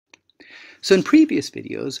So in previous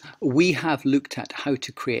videos, we have looked at how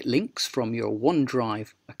to create links from your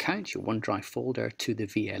OneDrive account, your OneDrive folder, to the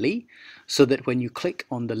VLE, so that when you click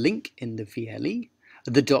on the link in the VLE,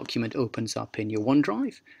 the document opens up in your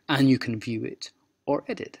OneDrive and you can view it or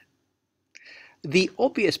edit. The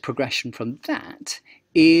obvious progression from that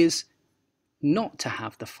is not to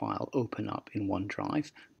have the file open up in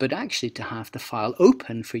OneDrive, but actually to have the file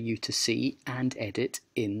open for you to see and edit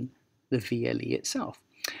in the VLE itself.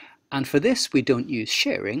 And for this, we don't use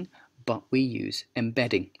sharing, but we use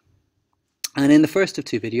embedding. And in the first of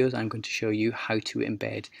two videos, I'm going to show you how to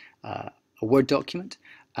embed a Word document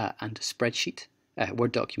and a spreadsheet, a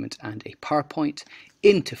Word document and a PowerPoint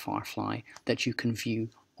into Firefly that you can view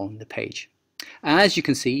on the page. As you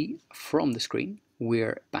can see from the screen,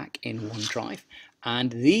 we're back in OneDrive,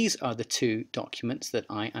 and these are the two documents that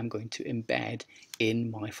I am going to embed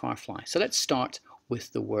in my Firefly. So let's start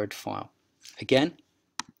with the Word file. Again,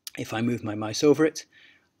 if I move my mouse over it,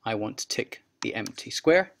 I want to tick the empty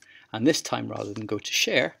square, and this time rather than go to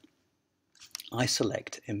share, I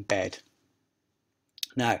select embed.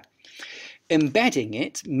 Now, embedding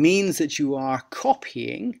it means that you are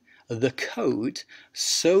copying the code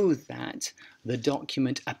so that the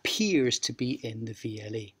document appears to be in the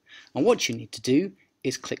VLE. And what you need to do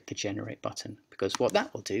is click the generate button, because what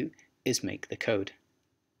that will do is make the code.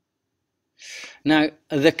 Now,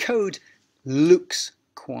 the code looks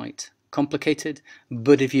quite complicated,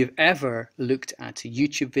 but if you've ever looked at a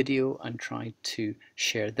YouTube video and tried to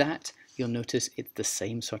share that, you'll notice it's the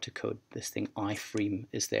same sort of code. This thing iframe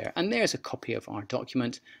is there, and there's a copy of our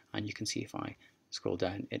document, and you can see if I scroll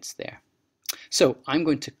down, it's there. So I'm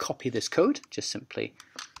going to copy this code, just simply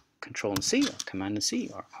Control and C or Command and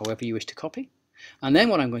C, or however you wish to copy. And then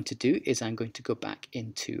what I'm going to do is I'm going to go back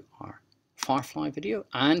into our Firefly video,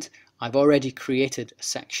 and I've already created a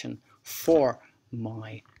section for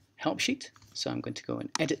my help sheet. So I'm going to go and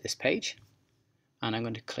edit this page, and I'm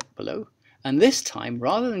going to click below. And this time,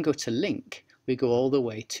 rather than go to link, we go all the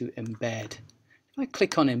way to embed. If I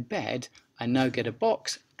click on embed, I now get a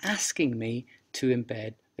box asking me to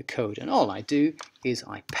embed the code, and all I do is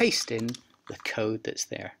I paste in the code that's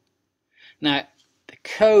there. Now the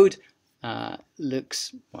code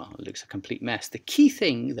looks a complete mess. The key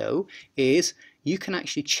thing though is you can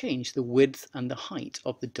actually change the width and the height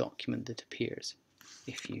of the document that appears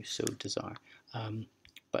if you so desire,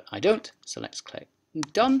 but I don't, so let's click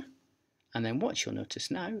done, and then what you'll notice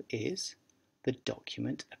now is the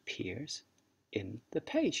document appears in the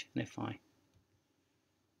page, and if I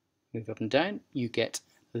move up and down, you get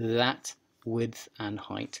that width and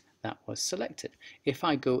height that was selected. If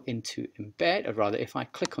I go into embed, or rather if I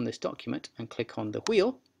click on this document and click on the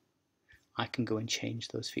wheel, I can go and change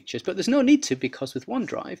those features, but there's no need to, because with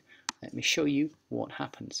OneDrive, let me show you what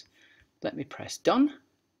happens. Let me press done.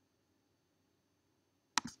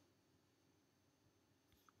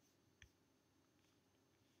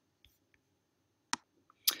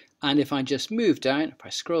 And if I just move down, if I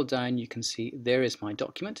scroll down, you can see there is my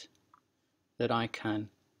document that I can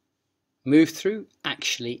move through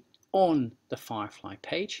actually on the Firefly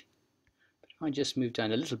page. But if I just move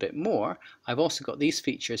down a little bit more, I've also got these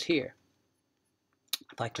features here.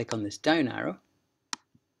 If I click on this down arrow,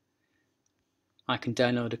 I can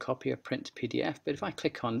download a copy or print PDF, but if I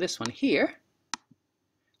click on this one here,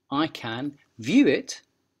 I can view it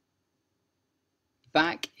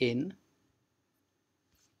back in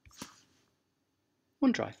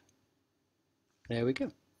OneDrive. There we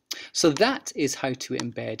go. So that is how to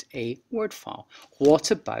embed a Word file.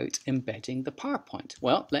 What about embedding the PowerPoint?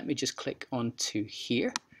 Well, let me just click onto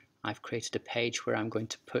here. I've created a page where I'm going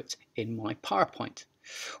to put in my PowerPoint.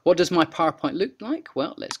 What does my PowerPoint look like?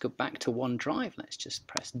 Well, let's go back to OneDrive. Let's just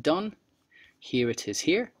press done. Here it is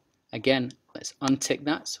here. Again, let's untick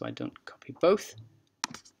that so I don't copy both.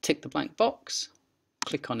 Tick the blank box,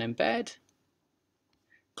 click on embed,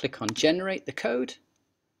 click on generate the code.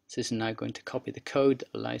 This is now going to copy the code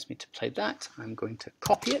that allows me to play that. I'm going to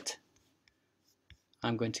copy it.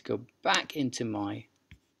 I'm going to go back into my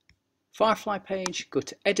Firefly page, go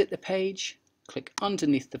to edit the page, click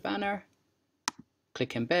underneath the banner, click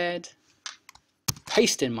embed,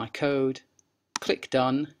 paste in my code, click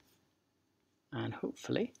done, and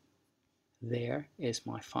hopefully there is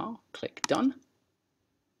my file. Click done.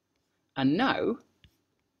 And now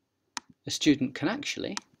the student can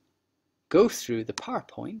actually go through the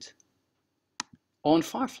PowerPoint on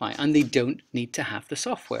Firefly, and they don't need to have the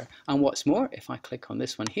software. And what's more, if I click on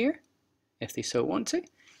this one here, if they so want to,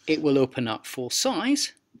 it will open up full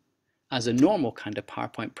size as a normal kind of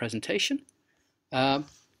PowerPoint presentation. If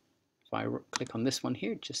I click on this one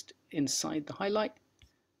here, just inside the highlight,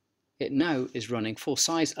 it now is running full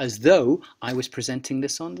size as though I was presenting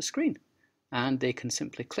this on the screen. And they can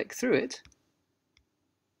simply click through it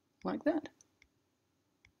like that.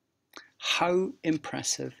 How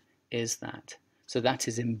impressive is that? So that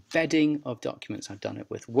is embedding of documents. I've done it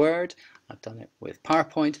with Word, I've done it with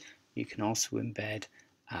PowerPoint. You can also embed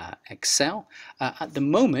Excel. At the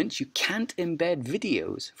moment, you can't embed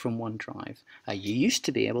videos from OneDrive. You used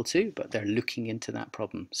to be able to, but they're looking into that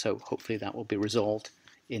problem. So hopefully that will be resolved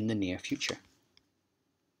in the near future.